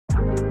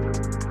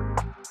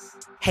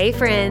Hey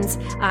friends,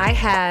 I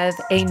have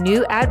a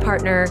new ad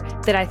partner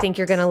that I think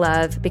you're going to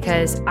love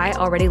because I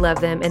already love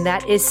them, and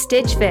that is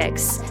Stitch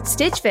Fix.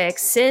 Stitch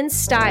Fix sends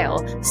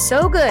style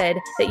so good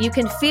that you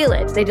can feel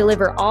it. They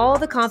deliver all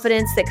the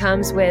confidence that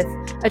comes with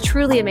a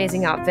truly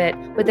amazing outfit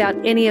without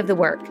any of the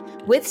work.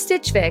 With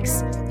Stitch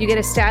Fix, you get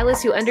a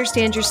stylist who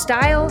understands your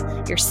style,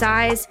 your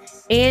size,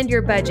 and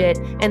your budget,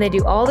 and they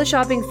do all the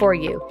shopping for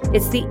you.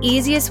 It's the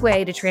easiest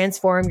way to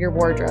transform your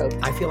wardrobe.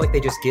 I feel like they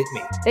just get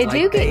me. They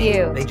do get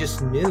you. They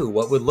just knew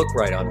what would look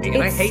right on me.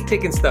 And I hate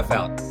picking stuff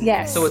out.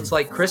 Yes. So it's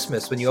like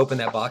Christmas when you open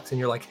that box and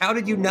you're like, how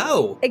did you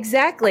know?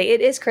 Exactly.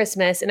 It is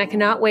Christmas, and I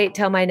cannot wait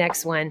till my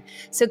next one.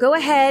 So go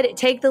ahead,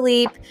 take the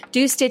leap,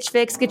 do Stitch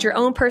Fix, get your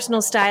own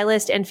personal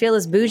stylist, and feel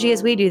as bougie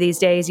as we do these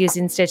days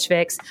using Stitch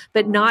Fix,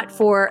 but not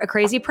for a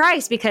crazy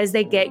price because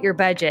they get your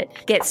budget.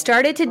 Get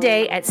started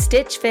today at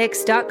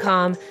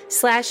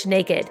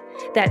stitchfix.com/naked.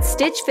 That's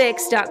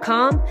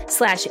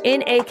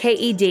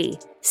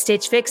stitchfix.com/NAKED.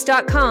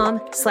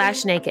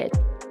 stitchfix.com/naked.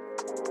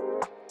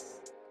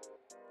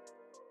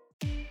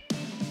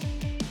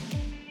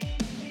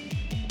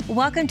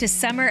 Welcome to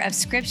Summer of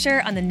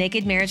Scripture on the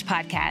Naked Marriage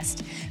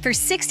Podcast. For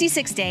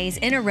 66 days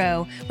in a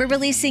row, we're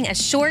releasing a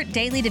short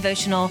daily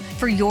devotional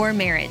for your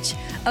marriage.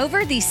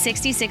 Over these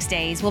 66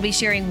 days, we'll be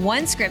sharing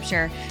one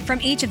scripture from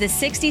each of the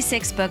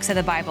 66 books of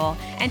the Bible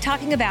and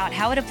talking about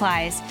how it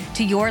applies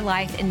to your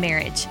life and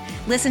marriage.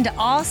 Listen to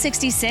all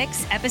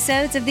 66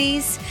 episodes of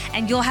these,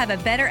 and you'll have a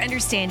better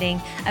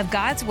understanding of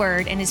God's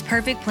Word and His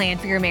perfect plan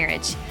for your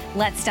marriage.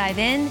 Let's dive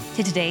in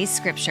to today's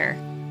scripture.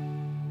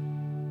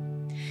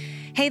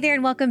 Hey there,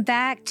 and welcome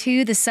back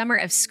to the Summer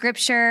of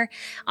Scripture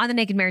on the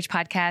Naked Marriage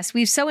Podcast.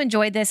 We've so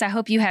enjoyed this. I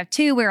hope you have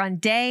too. We're on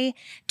day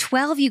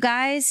 12, you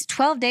guys.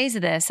 12 days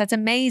of this. That's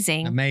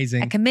amazing.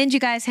 Amazing. I commend you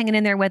guys hanging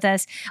in there with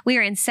us. We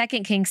are in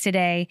 2 Kings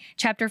today,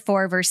 chapter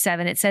 4, verse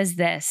 7. It says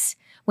this: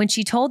 When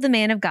she told the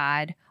man of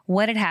God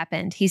what had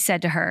happened, he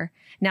said to her,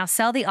 "Now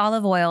sell the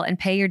olive oil and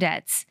pay your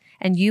debts,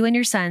 and you and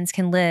your sons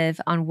can live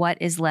on what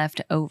is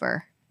left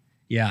over."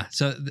 Yeah.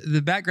 So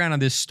the background on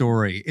this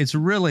story, it's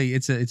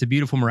a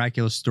beautiful,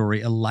 miraculous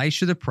story.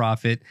 Elisha the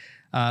prophet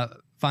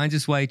finds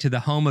his way to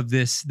the home of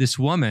this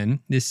woman,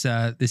 this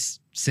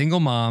single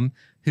mom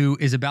who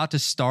is about to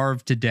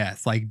starve to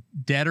death. Like,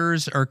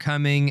 debtors are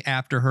coming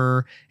after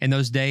her. In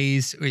those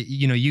days,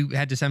 you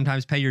had to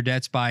sometimes pay your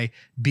debts by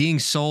being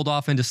sold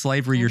off into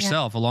slavery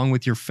yourself, along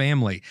with your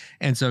family.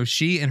 And so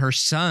she and her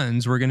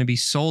sons were going to be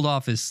sold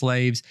off as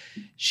slaves.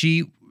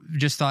 She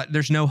just thought,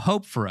 there's no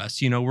hope for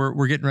us.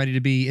 We're getting ready to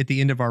be at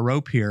the end of our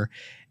rope here.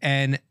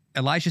 And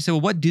Elisha said,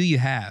 "Well, what do you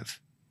have?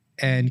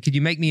 And could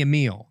you make me a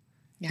meal?"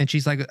 Yeah. And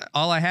she's like,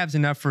 "All I have is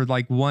enough for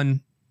like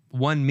one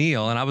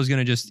meal. And I was going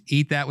to just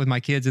eat that with my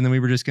kids. And then we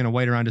were just going to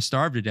wait around to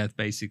starve to death,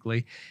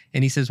 basically."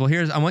 And he says, "Well,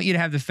 I want you to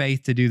have the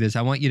faith to do this.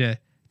 I want you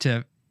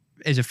to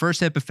as a first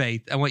step of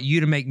faith, I want you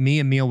to make me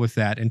a meal with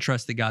that and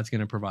trust that God's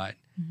going to provide."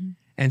 Mm-hmm.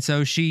 And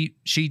so she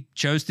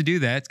chose to do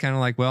that. It's kind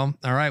of like, well,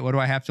 all right, what do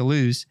I have to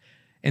lose?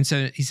 And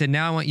so he said,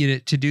 "Now I want you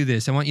to do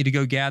this. I want you to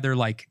go gather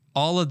like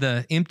all of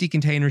the empty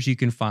containers you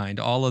can find,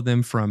 all of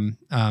them from,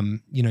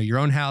 your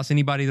own house,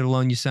 anybody that'll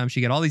loan you some."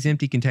 She got all these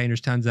empty containers,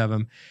 tons of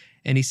them.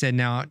 And he said,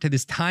 "Now to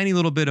this tiny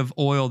little bit of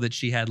oil that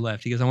she had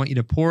left," he goes, "I want you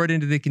to pour it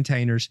into the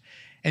containers."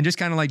 And just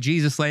kind of like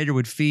Jesus later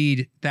would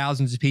feed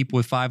thousands of people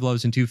with 5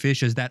 loaves and 2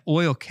 fishes, that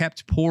oil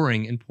kept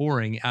pouring and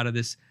pouring out of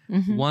this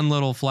one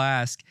little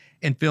flask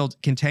and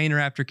filled container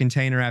after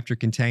container after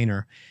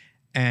container.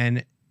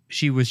 And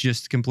she was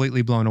just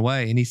completely blown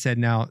away. And he said,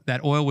 "Now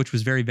that oil, which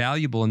was very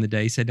valuable in the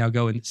day," he said, "Now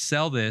go and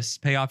sell this,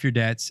 pay off your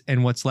debts,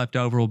 and what's left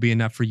over will be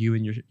enough for you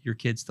and your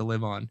kids to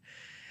live on."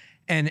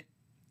 And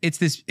it's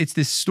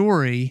this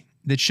story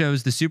that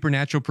shows the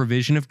supernatural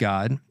provision of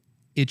God.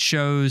 It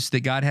shows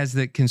that God has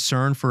the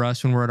concern for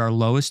us when we're at our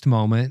lowest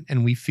moment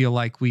and we feel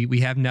like we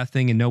have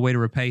nothing and no way to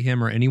repay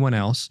Him or anyone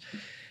else.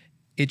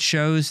 It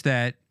shows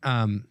that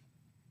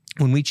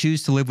when we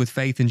choose to live with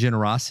faith and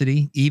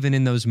generosity, even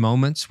in those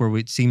moments where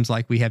it seems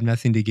like we have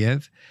nothing to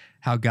give,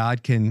 how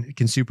God can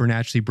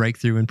supernaturally break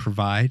through and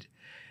provide.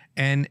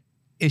 And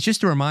it's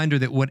just a reminder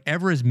that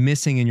whatever is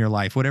missing in your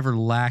life, whatever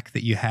lack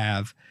that you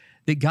have,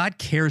 that God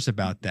cares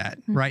about that,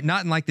 right?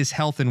 Not in like this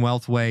health and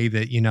wealth way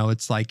that,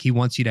 it's like He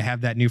wants you to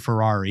have that new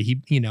Ferrari. He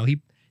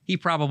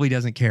probably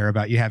doesn't care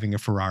about you having a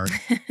Ferrari,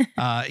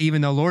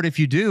 even though, Lord, if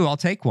you do, I'll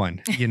take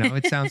one.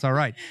 It sounds all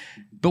right.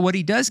 But what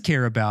He does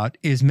care about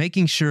is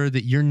making sure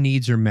that your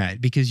needs are met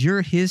because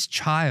you're His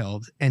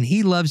child and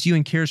He loves you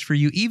and cares for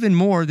you even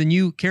more than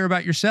you care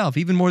about yourself,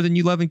 even more than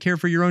you love and care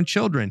for your own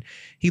children.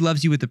 He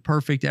loves you with the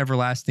perfect,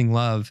 everlasting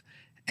love.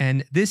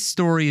 And this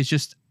story is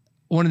just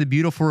one of the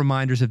beautiful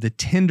reminders of the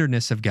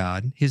tenderness of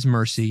God, His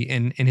mercy,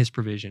 and His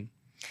provision.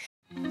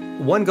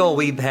 One goal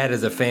we've had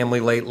as a family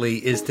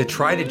lately is to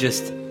try to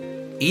just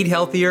eat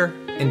healthier,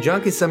 and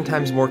junk is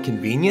sometimes more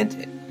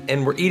convenient.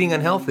 and we're eating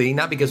unhealthy,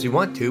 not because we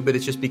want to, but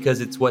it's just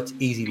because it's what's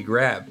easy to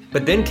grab.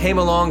 But then came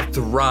along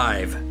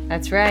Thrive.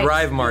 That's right.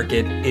 Thrive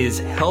Market is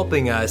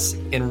helping us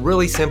in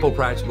really simple,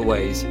 practical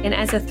ways. And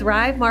as a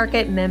Thrive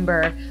Market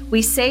member,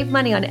 we save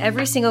money on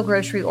every single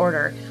grocery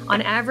order.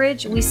 On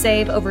average, we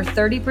save over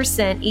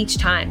 30% each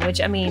time, which,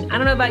 I mean, I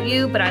don't know about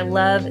you, but I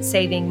love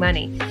saving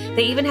money.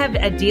 They even have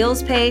a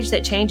deals page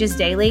that changes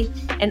daily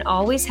and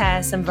always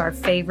has some of our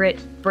favorite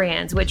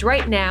brands, which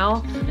right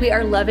now we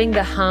are loving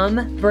the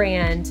Hum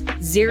brand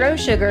Zero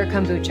Sugar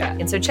Kombucha.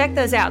 And so check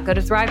those out. Go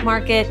to Thrive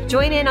Market,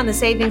 join in on the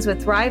savings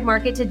with Thrive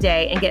Market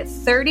today and get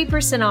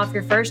 30% off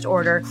your first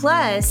order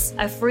plus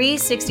a free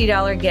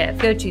 $60 gift.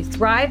 Go to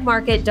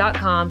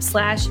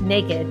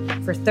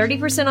thrivemarket.com/naked for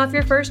 30% off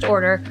your first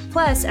order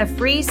plus a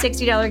free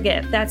 $60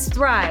 gift. That's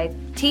Thrive,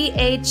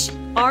 THRIVE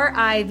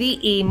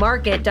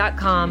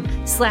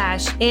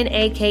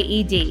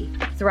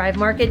market.com/NAKED.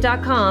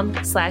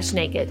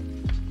 thrivemarket.com/naked.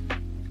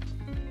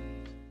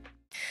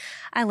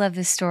 I love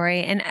this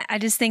story. And I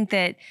just think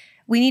that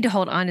we need to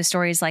hold on to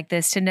stories like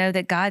this to know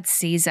that God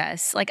sees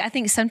us. Like, I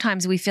think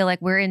sometimes we feel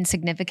like we're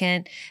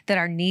insignificant, that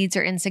our needs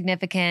are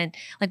insignificant.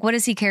 Like, what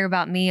does he care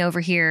about me over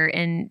here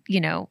and,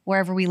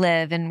 wherever we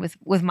live and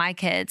with my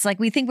kids? Like,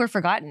 we think we're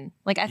forgotten.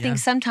 Like, I think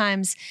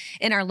sometimes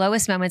in our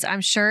lowest moments,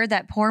 I'm sure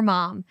that poor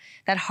mom,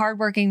 that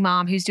hardworking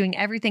mom who's doing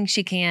everything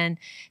she can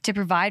to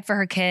provide for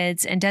her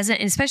kids and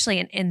doesn't, especially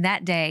in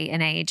that day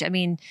and age, I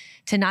mean,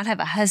 to not have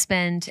a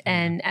husband.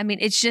 And I mean,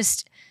 it's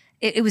just,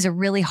 it was a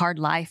really hard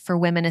life for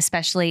women,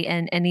 especially,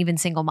 and even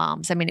single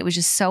moms. I mean, it was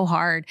just so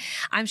hard.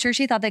 I'm sure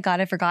she thought that God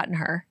had forgotten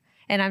her.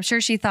 And I'm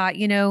sure she thought,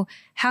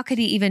 how could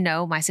he even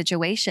know my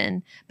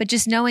situation? But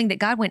just knowing that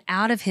God went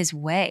out of his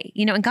way,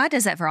 and God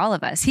does that for all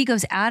of us. He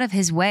goes out of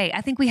his way.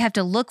 I think we have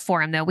to look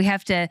for him, though. We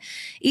have to,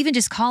 even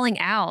just calling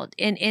out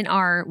in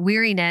our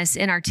weariness,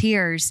 in our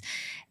tears,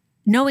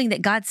 knowing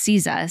that God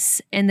sees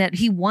us and that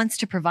he wants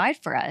to provide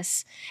for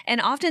us.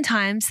 And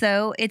oftentimes,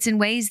 though, it's in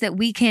ways that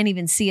we can't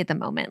even see at the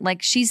moment.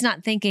 Like, she's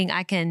not thinking,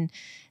 I can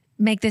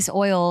make this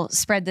oil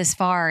spread this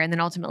far and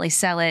then ultimately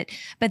sell it,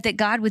 but that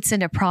God would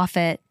send a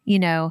prophet,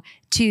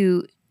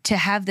 to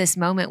have this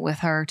moment with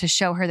her, to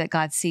show her that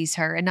God sees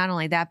her. And not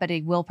only that, but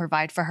he will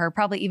provide for her,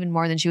 probably even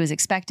more than she was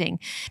expecting,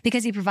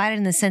 because he provided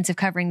in the sense of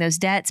covering those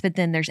debts, but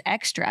then there's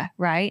extra,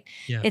 right?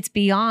 Yeah. It's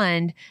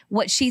beyond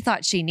what she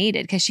thought she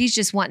needed, because she's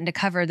just wanting to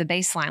cover the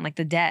baseline, like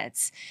the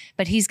debts,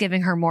 but he's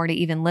giving her more to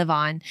even live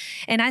on.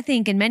 And I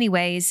think in many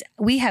ways,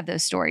 we have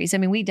those stories. I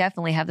mean, we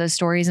definitely have those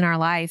stories in our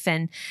life.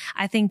 And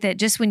I think that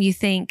just when you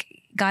think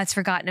God's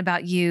forgotten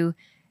about you,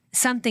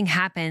 something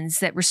happens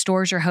that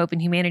restores your hope in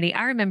humanity.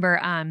 I remember,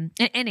 and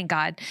in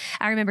God,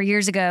 I remember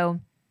years ago,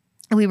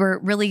 we were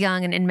really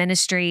young and in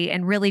ministry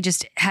and really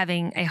just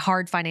having a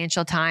hard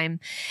financial time.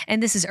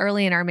 And this is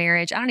early in our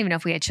marriage. I don't even know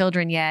if we had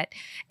children yet.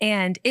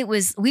 And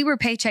we were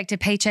paycheck to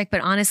paycheck, but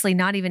honestly,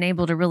 not even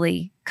able to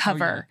really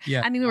cover. Oh,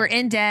 yeah. I mean, we were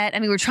in debt. I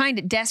mean, we were trying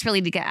to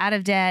desperately to get out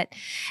of debt.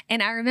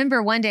 And I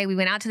remember one day we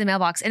went out to the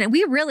mailbox and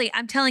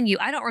I'm telling you,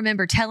 I don't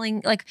remember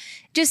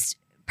just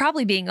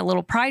probably being a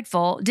little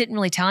prideful, didn't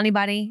really tell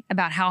anybody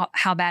about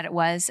how bad it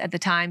was at the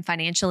time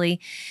financially.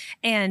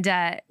 And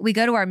we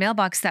go to our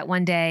mailbox that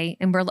one day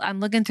and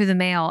I'm looking through the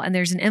mail and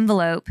there's an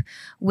envelope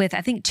with,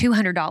 I think,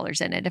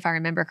 $200 in it, if I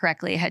remember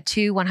correctly. It had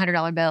two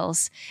 $100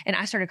 bills. And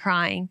I started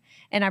crying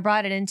and I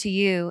brought it into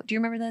you. Do you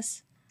remember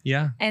this?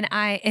 Yeah. And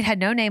it had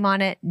no name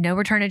on it, no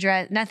return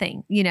address,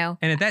 nothing, And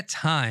at that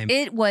time,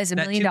 it was $1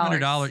 million.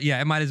 $200,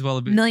 yeah, it might as well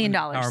have been $1 million.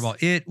 Powerball.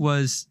 It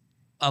was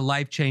a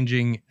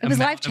life-changing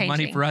amount of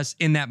money for us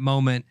in that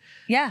moment.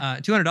 Yeah.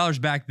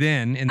 $200 back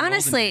then.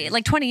 Honestly,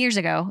 like 20 years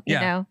ago, you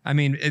know? I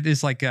mean, it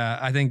is like,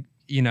 I think,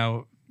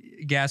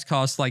 gas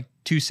costs like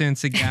 2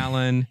 cents a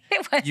gallon.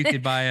 You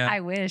could buy I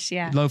wish,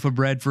 loaf of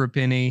bread for a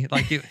penny.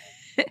 Like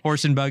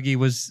horse and buggy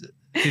was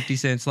 50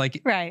 cents.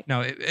 Like, right.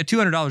 No,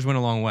 $200 went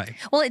a long way.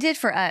 Well, it did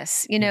for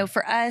us.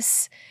 For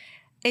us,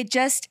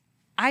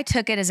 I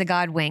took it as a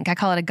God wink. I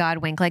call it a God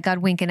wink, like God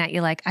winking at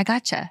you, like, I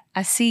gotcha.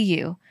 I see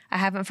you. I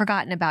haven't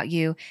forgotten about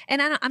you.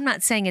 And I'm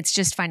not saying it's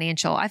just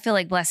financial. I feel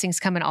like blessings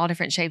come in all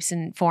different shapes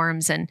and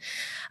forms. And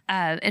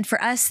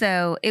for us,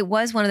 though, it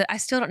was I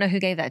still don't know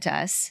who gave that to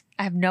us.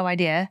 I have no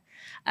idea.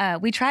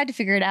 We tried to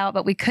figure it out,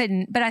 but we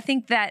couldn't. But I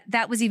think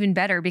that was even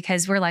better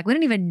because we're like, we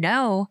don't even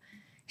know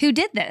who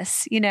did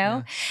this,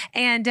 Yeah.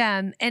 And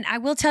I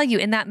will tell you,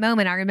 in that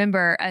moment, I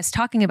remember us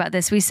talking about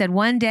this. We said,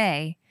 one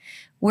day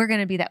we're going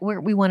to be that.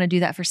 We want to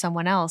do that for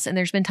someone else. And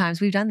there's been times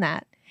we've done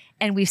that.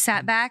 And we've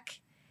sat back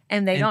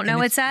and they don't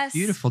know it's us.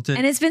 Beautiful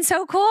and it's been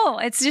so cool.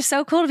 It's just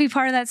so cool to be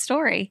part of that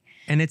story.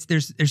 And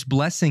there's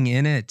blessing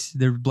in it.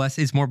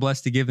 It's more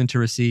blessed to give than to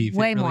receive.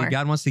 Way more.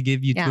 God wants to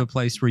give you to a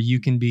place where you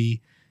can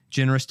be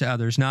generous to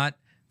others, not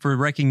for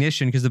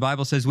recognition, because the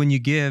Bible says when you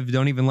give,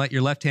 don't even let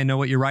your left hand know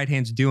what your right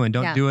hand's doing.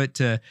 Don't do it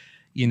to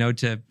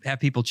have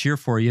people cheer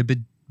for you, but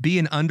be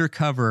an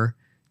undercover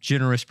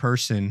generous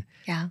person.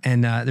 Yeah.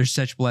 And there's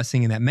such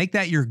blessing in that. Make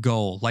that your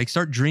goal. Like,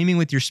 start dreaming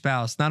with your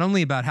spouse, not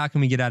only about how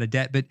can we get out of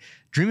debt, but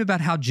dream about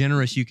how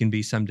generous you can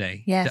be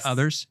someday to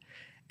others.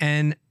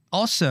 And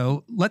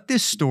Also, let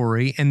this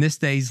story and this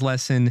day's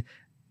lesson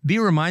be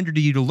a reminder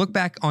to you to look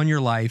back on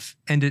your life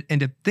and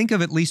to think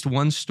of at least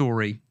one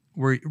story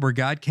where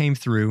God came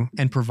through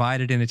and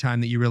provided in a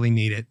time that you really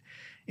need it,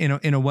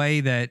 in a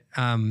way that,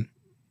 that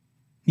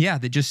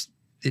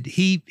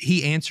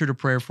he answered a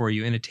prayer for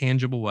you in a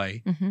tangible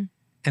way. Mm-hmm.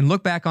 And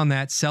look back on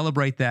that,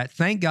 celebrate that,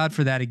 thank God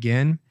for that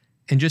again,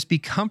 and just be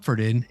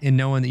comforted in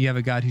knowing that you have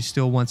a God who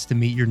still wants to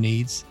meet your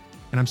needs.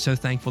 And I'm so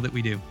thankful that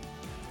we do.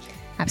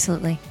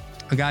 Absolutely.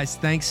 Well, guys,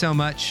 thanks so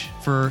much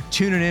for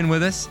tuning in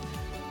with us.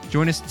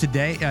 Join us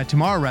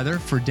tomorrow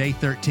for day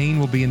 13.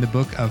 We'll be in the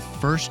book of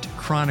 1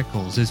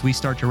 Chronicles as we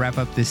start to wrap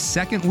up this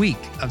second week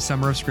of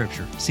Summer of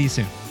Scripture. See you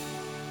soon.